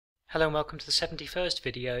Hello and welcome to the 71st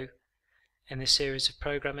video in this series of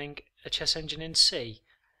programming a chess engine in C.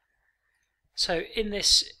 So in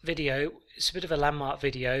this video, it's a bit of a landmark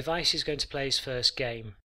video. Vice is going to play his first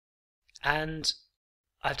game, and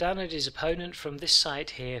I've downloaded his opponent from this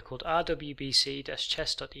site here called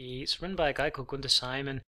rwbc-chess.de. It's run by a guy called Gunter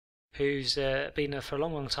Simon, who's been for a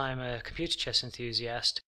long time a computer chess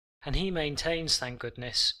enthusiast, and he maintains, thank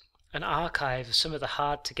goodness, an archive of some of the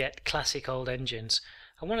hard to get classic old engines.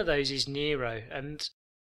 And one of those is Nero, and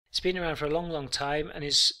it's been around for a long time and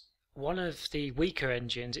is one of the weaker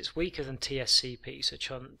engines. It's weaker than TSCP,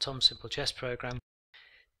 so Tom's Simple Chess Program.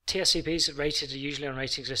 TSCPs are usually on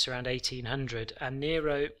ratings lists around 1800, and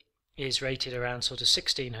Nero is rated around sort of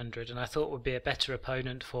 1600, and I thought would be a better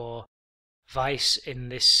opponent for Vice in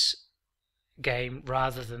this game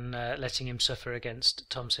rather than letting him suffer against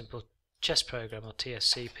Tom's Simple Chess Program or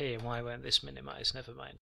TSCP. And why won't this minimize? Never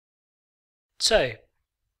mind. So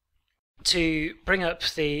to bring up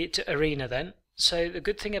the Arena then. So the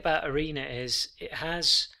good thing about Arena is it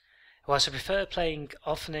has, whilst I prefer playing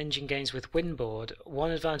often engine games with Winboard,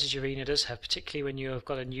 one advantage Arena does have, particularly when you have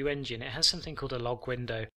got a new engine, it has something called a log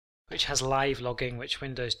window, which has live logging, which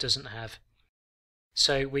Windows doesn't have.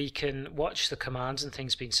 So we can watch the commands and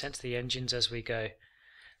things being sent to the engines as we go.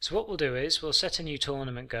 So what we'll do is we'll set a new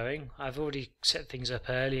tournament going. I've already set things up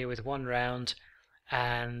earlier with one round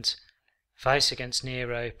and Vice against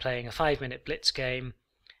Nero playing a 5-minute blitz game,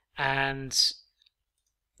 and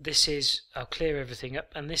this is, I'll clear everything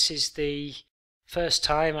up, and this is the first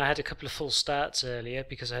time. I had a couple of full starts earlier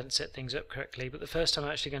because I hadn't set things up correctly, but the first time I'm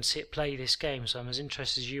actually going to see it play this game, so I'm as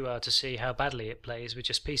interested as you are to see how badly it plays with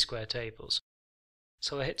just p-square tables.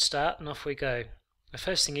 So I hit start and off we go. The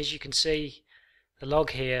first thing is you can see the log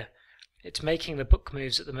here. It's making the book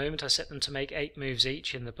moves at the moment. I set them to make 8 moves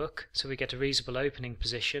each in the book, so we get a reasonable opening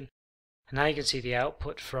position. And now you can see the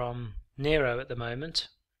output from Nero at the moment.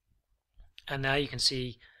 And now you can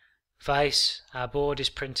see Vice, our board is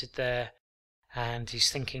printed there, and he's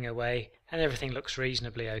thinking away, and everything looks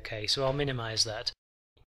reasonably okay, so I'll minimize that.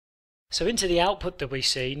 So into the output that we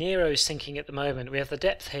see, Nero is thinking at the moment. We have the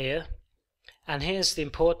depth here, and here's the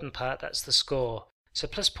important part, that's the score. So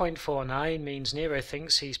plus 0.49 means Nero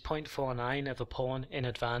thinks he's 0.49 of a pawn in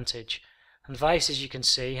advantage. And Vice, as you can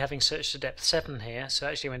see, having searched to depth 7 here, so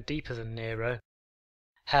actually went deeper than Nero,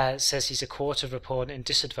 says he's a quarter of a pawn in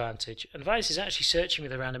disadvantage. And Vice is actually searching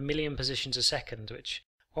with around 1 million positions a second, which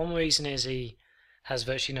one reason is he has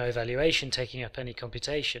virtually no evaluation taking up any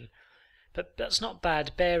computation. But that's not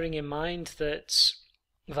bad, bearing in mind that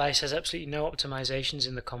Vice has absolutely no optimizations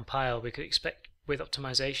in the compile. We could expect with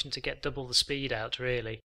optimization to get double the speed out,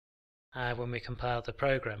 really, when we compile the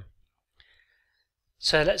program.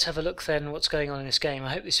 So let's have a look then what's going on in this game. I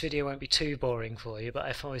hope this video won't be too boring for you, but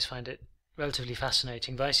I always find it relatively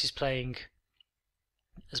fascinating. Vice is playing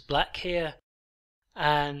as black here,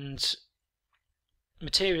 and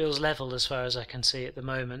materials level as far as I can see at the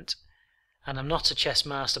moment. And I'm not a chess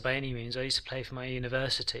master by any means. I used to play for my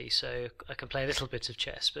university, so I can play a little bit of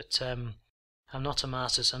chess, but I'm not a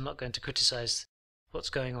master, so I'm not going to criticize what's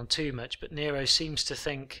going on too much. But Nero seems to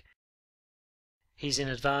think he's in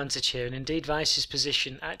advantage here, and indeed Vice's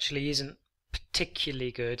position actually isn't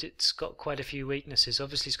particularly good. It's got quite a few weaknesses.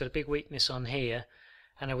 Obviously he's got a big weakness on here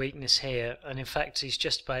and a weakness here, and in fact he's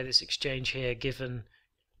just by this exchange here given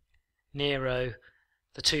Nero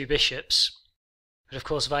the 2 bishops. But of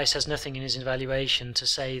course Vice has nothing in his evaluation to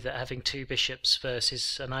say that having 2 bishops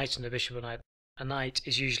versus a knight and a bishop and a knight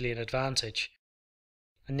is usually an advantage.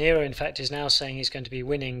 And Nero in fact is now saying he's going to be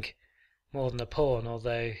winning more than a pawn,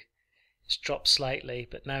 although it's dropped slightly,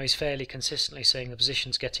 but now he's fairly consistently saying the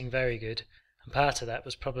position's getting very good, and part of that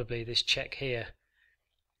was probably this check here.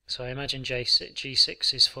 So I imagine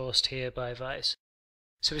G6 is forced here by Vice.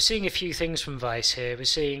 So we're seeing a few things from Vice here. We're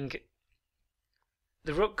seeing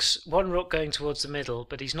the one rook going towards the middle,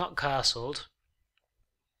 but he's not castled.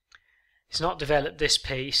 He's not developed this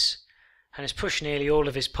piece, and he's pushed nearly all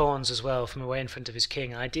of his pawns as well from away in front of his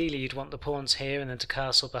king. Ideally you'd want the pawns here and then to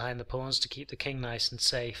castle behind the pawns to keep the king nice and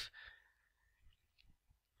safe.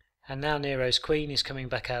 And now Nero's queen is coming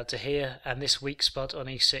back out to here, and this weak spot on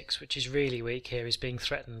e6, which is really weak here, is being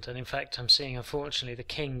threatened. And in fact I'm seeing, unfortunately, the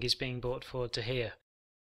king is being brought forward to here.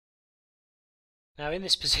 Now in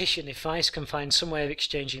this position, if Vice can find some way of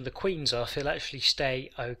exchanging the queens off, he'll actually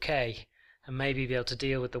stay okay and maybe be able to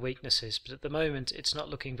deal with the weaknesses. But at the moment it's not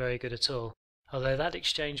looking very good at all, although that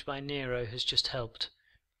exchange by Nero has just helped,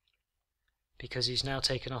 because he's now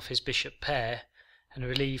taken off his bishop pair and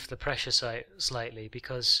relieved the pressure slightly,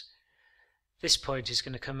 because this point is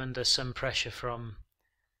going to come under some pressure from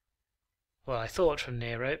well, I thought from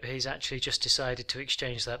Nero, but he's actually just decided to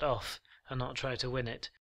exchange that off and not try to win it.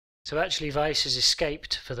 So actually Weiss has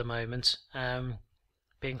escaped for the moment,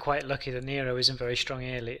 being quite lucky that Nero isn't very strong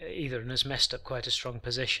either and has messed up quite a strong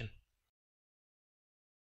position.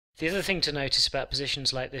 The other thing to notice about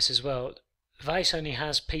positions like this as well, Weiss only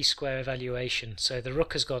has p-square evaluation, so the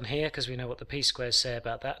rook has gone here because we know what the p-squares say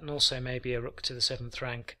about that, and also maybe a rook to the 7th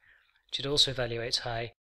rank, which it also evaluates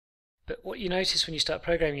high. But what you notice when you start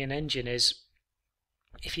programming an engine is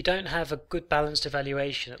if you don't have a good balanced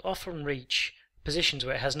evaluation, it'll often reach positions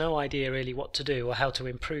where it has no idea really what to do or how to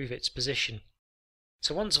improve its position.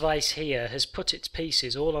 So once Weiss here has put its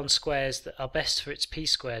pieces all on squares that are best for its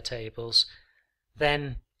p-square tables,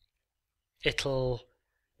 then it'll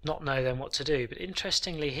not know then what to do. But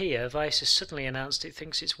interestingly here, Weiss has suddenly announced it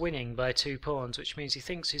thinks it's winning by 2 pawns, which means he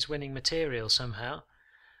thinks he's winning material somehow.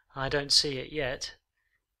 I don't see it yet.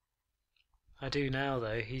 I do now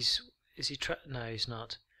though. No, he's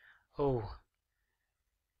not. Oh.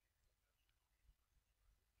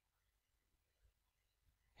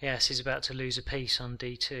 Yes, he's about to lose a piece on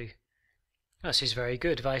d2. This is very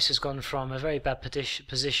good. Weiss has gone from a very bad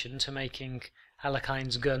position to making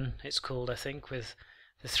Alekhine's gun, it's called, I think, with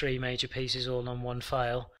the 3 major pieces all on one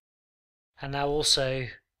file, and now also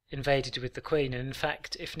invaded with the queen. And in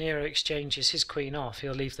fact, if Nero exchanges his queen off,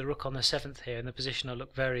 he'll leave the rook on the 7th here and the position will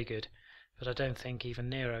look very good. But I don't think even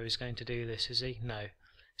Nero is going to do this, is he? No.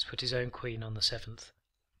 He's put his own queen on the 7th.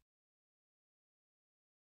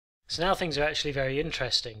 So now things are actually very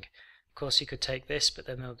interesting. Of course he could take this, but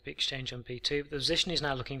then there'll be exchange on b2. But the position is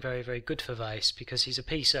now looking very, very good for Weiss because he's a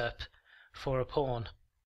piece up for a pawn.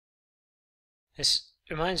 This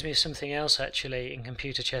reminds me of something else actually in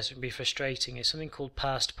computer chess that can be frustrating. It's something called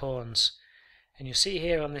passed pawns. And you'll see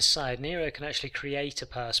here on this side, Nero can actually create a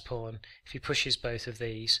passed pawn if he pushes both of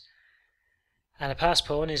these. And a passed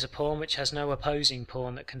pawn is a pawn which has no opposing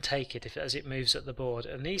pawn that can take it as it moves up the board.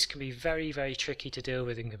 And these can be very, very tricky to deal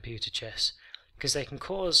with in computer chess because they can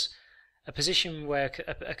cause a position where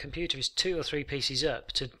a computer is 2 or 3 pieces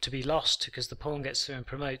up to be lost because the pawn gets through and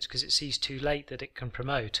promotes because it sees too late that it can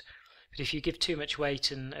promote. But if you give too much weight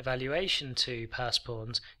and evaluation to passed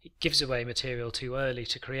pawns, it gives away material too early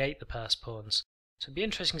to create the passed pawns. So it'd be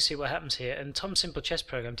interesting to see what happens here. And Tom's Simple Chess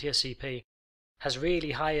Program, TSCP, has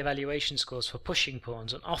really high evaluation scores for pushing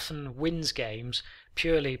pawns and often wins games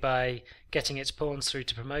purely by getting its pawns through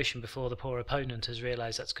to promotion before the poor opponent has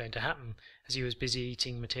realised that's going to happen, as he was busy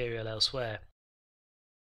eating material elsewhere.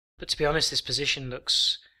 But to be honest, this position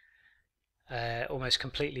looks almost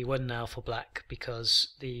completely won now for black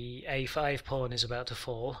because the a5 pawn is about to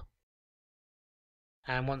fall,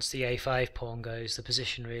 and once the a5 pawn goes, the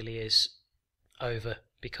position really is over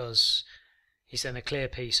because he's then a clear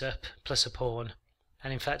piece up plus a pawn.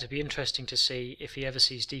 And in fact, it'd be interesting to see if he ever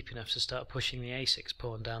sees deep enough to start pushing the a6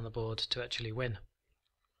 pawn down the board to actually win.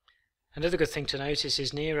 Another good thing to notice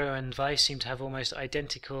is Nero and Weiss seem to have almost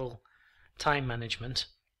identical time management.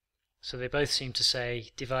 So they both seem to say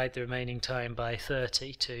divide the remaining time by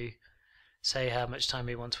 30 to say how much time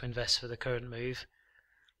we want to invest for the current move.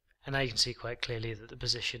 And now you can see quite clearly that the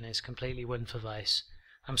position is completely won for Weiss.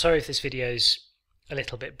 I'm sorry if this video is a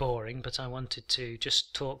little bit boring, but I wanted to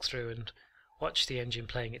just talk through and watch the engine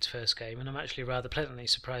playing its first game, and I'm actually rather pleasantly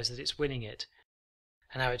surprised that it's winning it.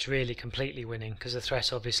 And now it's really completely winning, because the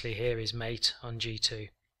threat obviously here is mate on g2.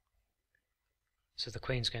 So the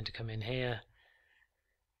queen's going to come in here.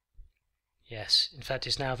 Yes, in fact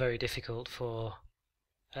it's now very difficult for...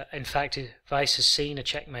 in fact, Weiss has seen a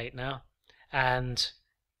checkmate now, and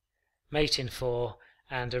mate in 4,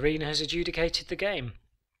 and Arena has adjudicated the game.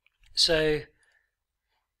 So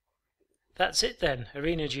that's it then.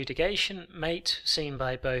 Arena adjudication, mate seen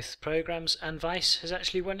by both programs, and Weiss has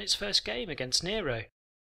actually won its first game against Nero.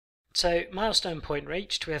 So milestone point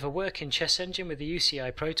reached. We have a working chess engine with the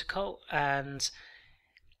UCI protocol, and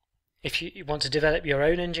if you want to develop your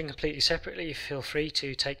own engine completely separately, feel free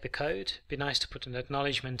to take the code. It'd be nice to put an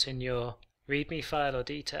acknowledgement in your README file or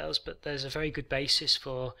details, but there's a very good basis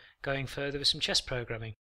for going further with some chess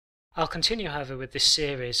programming. I'll continue, however, with this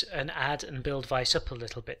series and add and build Weiss up a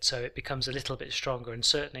little bit so it becomes a little bit stronger, and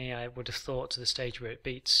certainly I would have thought to the stage where it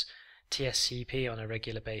beats TSCP on a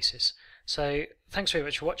regular basis. So thanks very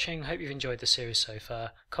much for watching. Hope you've enjoyed the series so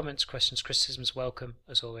far. Comments, questions, criticisms welcome,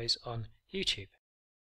 as always, on YouTube.